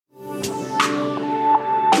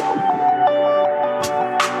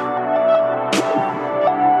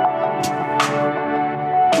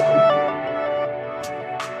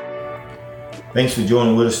Thanks for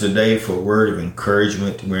joining with us today for a word of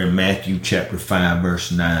encouragement. We're in Matthew chapter 5, verse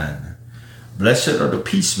 9. Blessed are the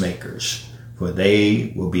peacemakers, for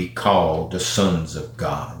they will be called the sons of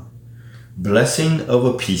God. Blessing of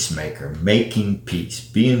a peacemaker, making peace,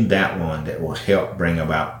 being that one that will help bring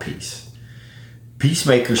about peace.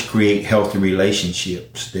 Peacemakers create healthy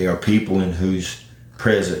relationships. They are people in whose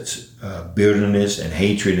presence bitterness and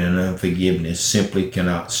hatred and unforgiveness simply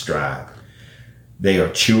cannot strive. They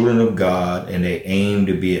are children of God, and they aim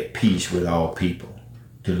to be at peace with all people.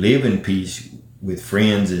 To live in peace with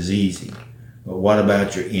friends is easy, but what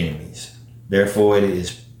about your enemies? Therefore, it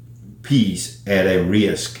is peace at a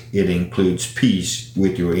risk. It includes peace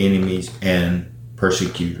with your enemies and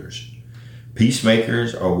persecutors.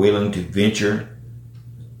 Peacemakers are willing to venture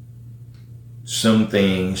some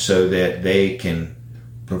things so that they can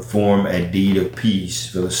perform a deed of peace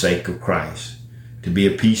for the sake of Christ. To be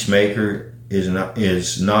a peacemaker is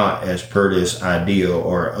not as per this ideal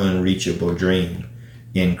or unreachable dream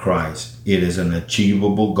in Christ. It is an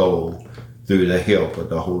achievable goal through the help of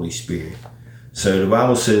the Holy Spirit. So the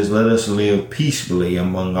Bible says, let us live peaceably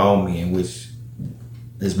among all men, which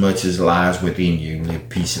as much as lies within you, live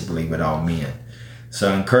peaceably with all men.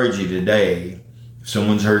 So I encourage you today, if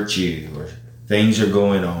someone's hurt you or things are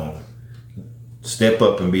going on, step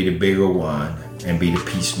up and be the bigger one and be the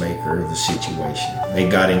peacemaker of the situation. May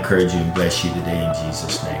God encourage you and bless you today in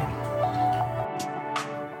Jesus' name.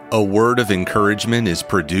 A Word of Encouragement is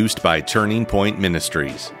produced by Turning Point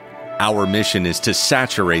Ministries. Our mission is to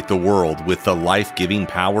saturate the world with the life-giving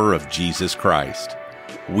power of Jesus Christ.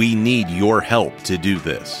 We need your help to do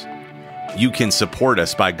this. You can support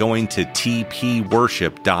us by going to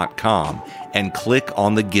tpworship.com and click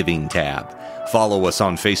on the Giving tab. Follow us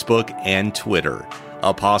on Facebook and Twitter.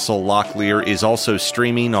 Apostle Locklear is also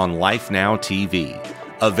streaming on LifeNow TV,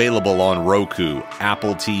 available on Roku,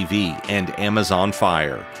 Apple TV, and Amazon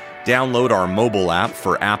Fire. Download our mobile app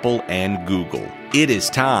for Apple and Google. It is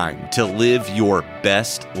time to live your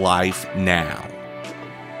best life now.